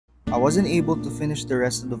I wasn't able to finish the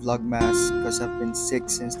rest of the vlogmas because I've been sick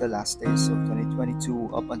since the last days of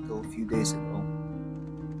 2022 up until a few days ago.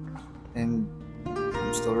 And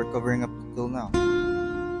I'm still recovering up until now.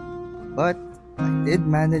 But I did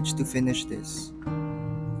manage to finish this.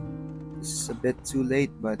 This is a bit too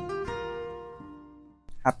late, but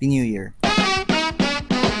Happy New Year.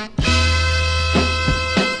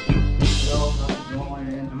 Hello, how's it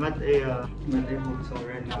going? I'm at a hotel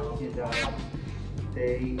right now. And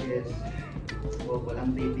today is, well,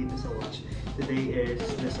 walang date dito sa watch. Today is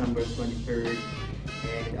December 23rd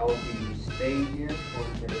and I will be staying here for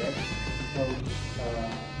the rest of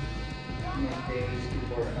my days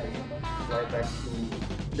before I fly back to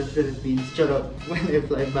the Philippines. Shut up! When I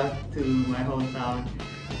fly back to my hometown,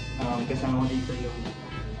 kasama ko dito yung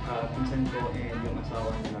pinsan ko and yung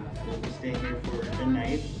asawa niya. We'll be staying here for the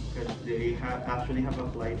night because they actually have a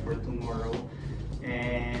flight for tomorrow.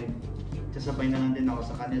 And sasabay na lang din ako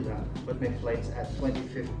sa kanila, but my flight's at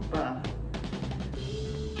 25th pa.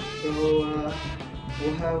 So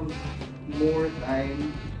we'll have more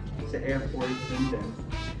time sa airport than them.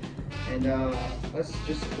 And let's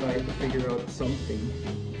just try to figure out something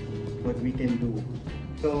what we can do.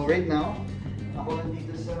 So right now, ako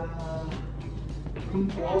nandito sa room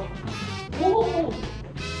ko.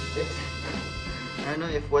 I don't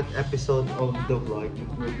know if what episode of the vlog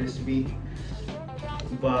will this be.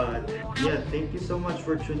 But yeah, thank you so much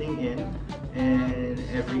for tuning in and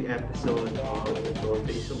every episode of the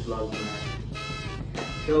Days of Vlogmas.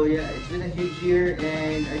 So yeah, it's been a huge year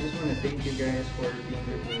and I just want to thank you guys for being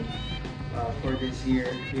with me for this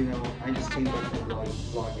year. You know, I just came back from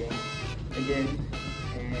vlogging again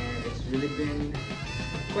and it's really been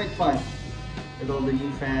quite fun with all the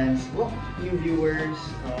new fans, well, new viewers.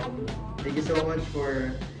 Thank you so much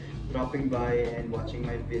for dropping by and watching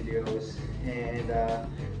my videos, and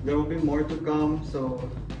there will be more to come, so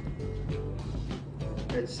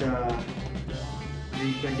let's do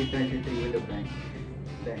 2023 with a bang.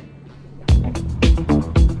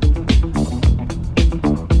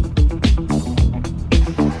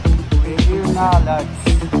 We're here now, lads.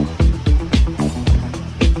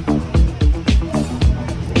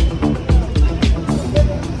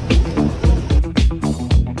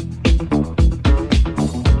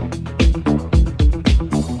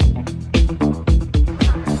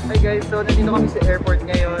 So nandito kami sa airport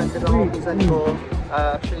ngayon, kasama ko pinsan ko.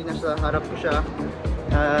 Actually nasa harap ko siya.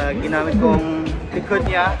 Ginamit kong likod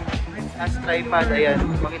niya as tripod. Ayan,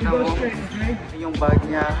 makita mo yung bag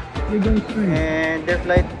niya. And their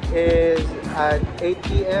flight is at 8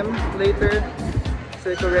 p.m. later.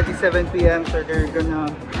 So it's already 7 p.m. so they're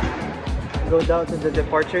gonna go down to the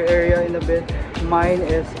departure area in a bit. Mine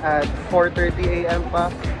is at 4:30 a.m.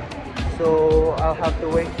 pa. So I'll have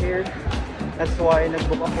to wait here. That's why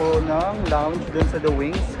nag-book ako ng lounge dun sa The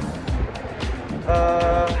Wings.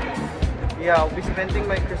 Yeah, I'll be spending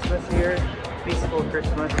my Christmas here. Peaceful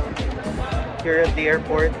Christmas here at the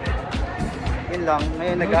airport. Yun lang.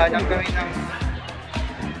 Ngayon naghahanap kami ng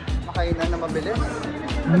makainan na mabilis.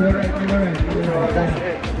 So that's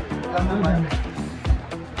it. Lang naman.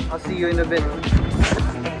 I'll see you in a bit.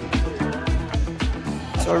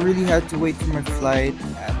 So I really had to wait for my flight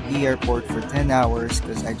at the airport for 10 hours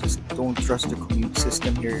because I just don't trust the commute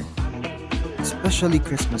system here, especially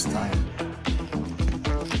Christmas time.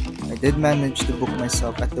 I did manage to book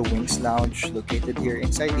myself at the Wings Lounge located here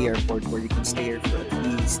inside the airport where you can stay here for at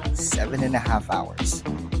least 7.5 hours.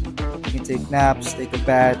 You can take naps, take a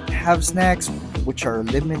bath, have snacks, which are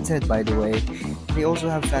limited by the way. They also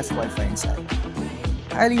have fast Wi-Fi inside.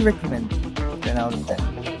 Highly recommend. 10 out of 10.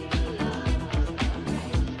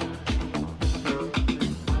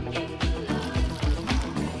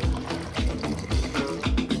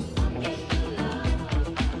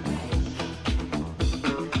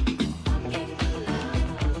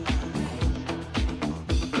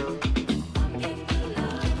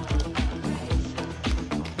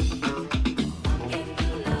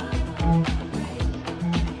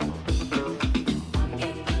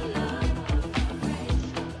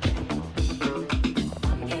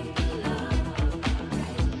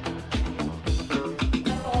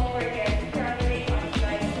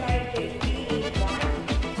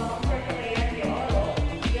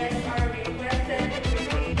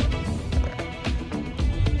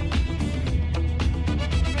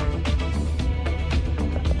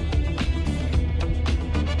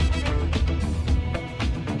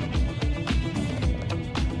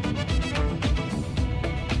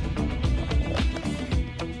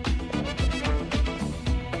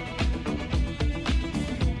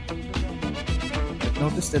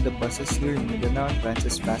 Notice that the buses here in Mindanao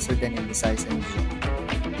advances faster than in Visayas and Luzon.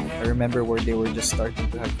 I remember where they were just starting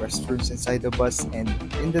to have restrooms inside the bus, and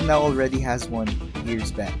Mindanao already has one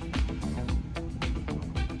years back.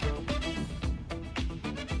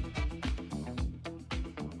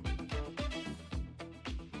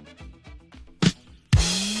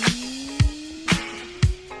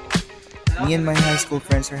 Me and my high school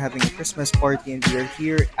friends are having a Christmas party and we are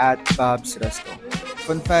here at Bob's Resto.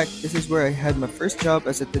 Fun fact, this is where I had my first job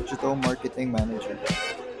as a digital marketing manager.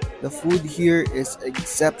 The food here is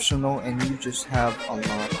exceptional and you just have a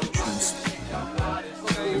lot to choose from.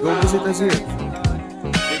 Go visit us here.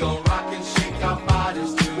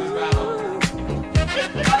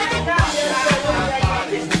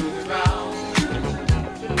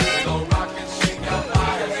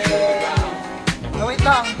 Wait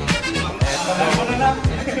lang.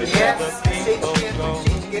 Yes,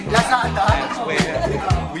 Lazada.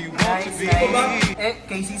 Nice. Eh,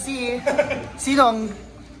 KCC. Sino ang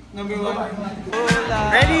number 1?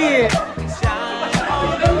 Ready?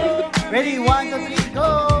 Ready, 1, 2, 3,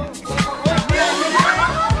 go!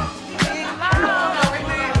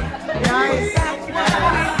 Nice.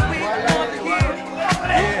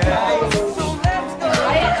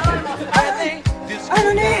 Ano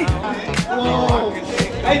ni? Wow.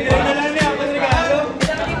 Ay, dala na niya ako regalo.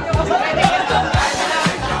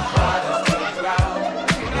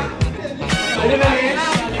 Ano na niya?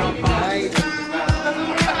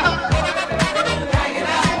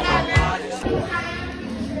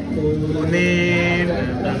 Kunin,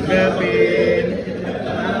 tanggapin.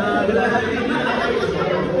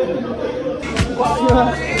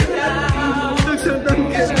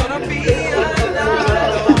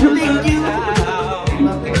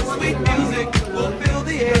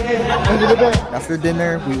 After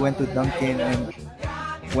dinner, we went to Dunkin' and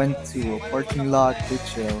went to a parking lot to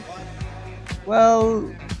chill. Well,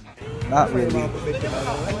 not really.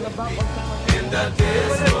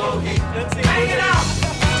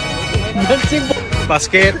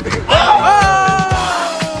 Basket.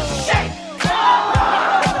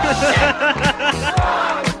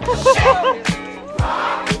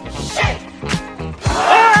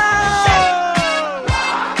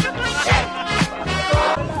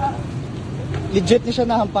 Legit ni siya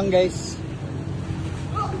nahampang, guys.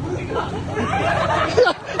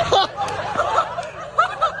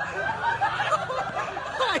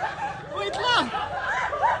 Wait lang.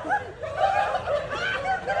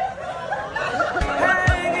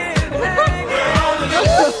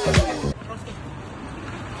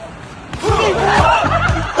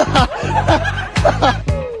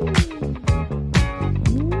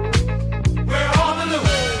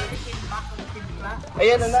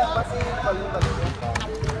 Ayan na, kasi palutan.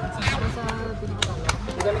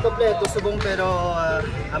 Hindi kami kompleto, subong pero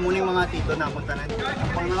amuning mga tito na puntanan.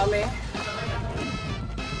 Pang na kami.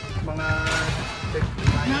 Mga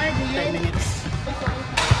 10 minutes.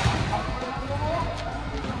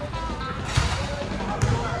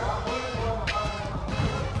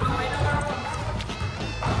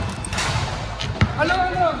 Ano?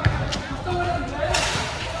 Gusto mo lang?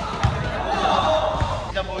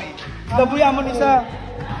 Daboy amon isa.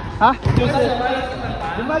 Ha? Joseph.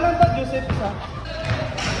 Lima lang ta, Joseph isa.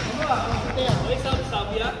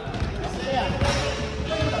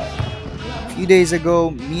 A few days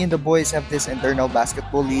ago, me and the boys have this internal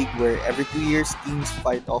basketball league where every 2 years teams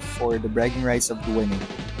fight off for the bragging rights of winning.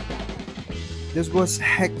 This was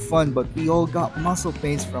heck fun, but we all got muscle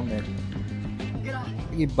pains from it.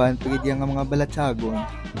 Iban, pagid yung mga balatsagon.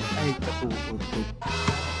 Ay, katuot.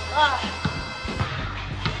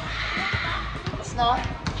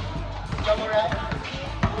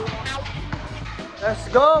 Let's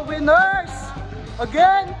go, winners!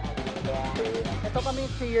 Again! Ito kami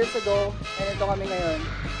 3 years ago, and ito kami ngayon.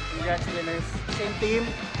 Congrats, winners. Same team,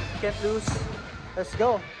 can't lose. Let's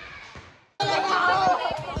go!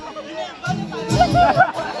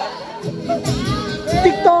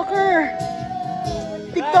 TikToker!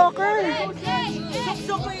 TikToker!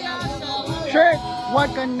 Shirt!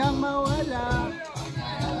 Huwag ka nang mawala.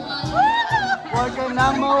 Huwag ka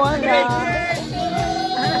nang mawala.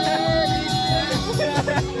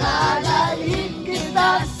 Lalayin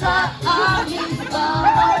kita sa aming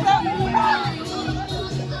pamilya.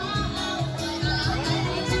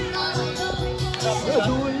 Sa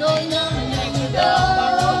dulo ng mundo.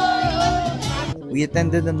 We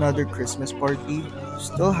attended another Christmas party,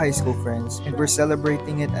 still high school friends, and we're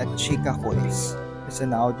celebrating it at Chica Joy's. It's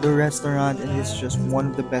an outdoor restaurant and it's just one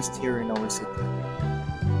of the best here in our city.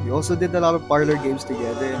 We also did a lot of parlor games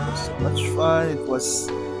together and it was so much fun. It was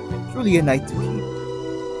truly a night to keep.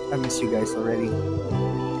 I miss you guys already.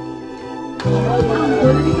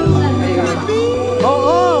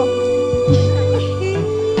 Oo!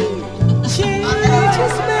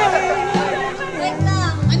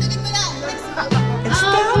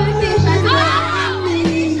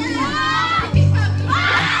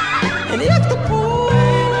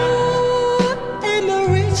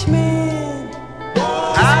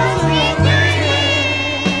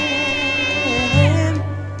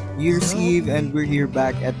 Eve, and we're here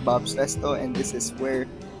back at Bob's Resto, and this is where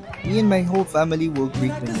me and my whole family will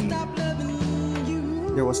greet the new year.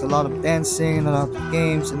 There was a lot of dancing and a lot of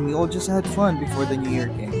games, and we all just had fun before the new year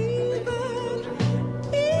came.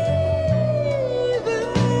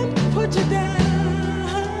 Put you down.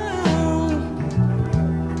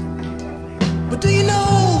 But do you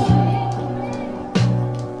know?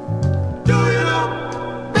 Do you know?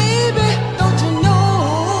 Baby, don't you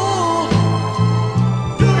know?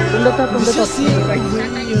 It's just here when you're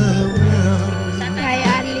around. Hi,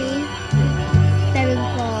 Ali.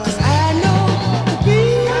 7-4. 'Cause I know the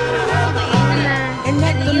feeling and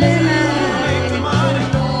that the man and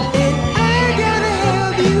I gotta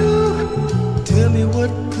have you. Tell me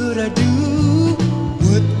what could I do?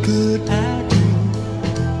 What could I do?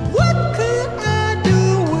 What could I do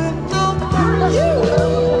without you?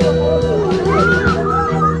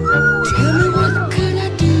 Tell me what could I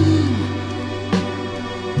do?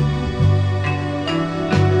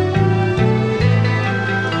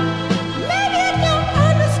 Maybe I don't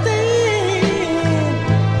understand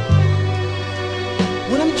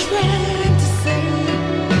what I'm trying to say.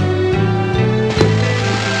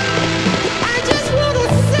 I just wanna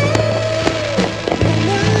say I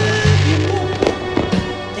love you more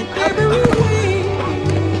in every way.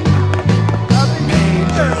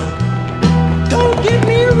 Baby, don't get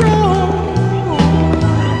me wrong.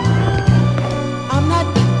 I'm not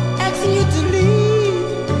asking you to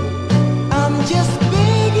leave. I'm just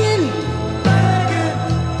begging,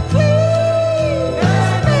 please,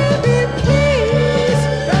 baby, please.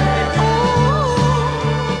 Oh,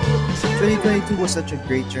 2022 was such a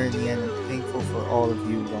great journey, and I'm thankful for all of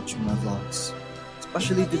you watching my vlogs,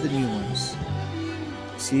 especially to the new ones.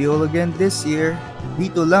 See you all again this year,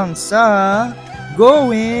 dito lang sa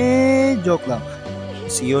Going! Joke lang.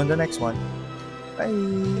 See you on the next one. Bye!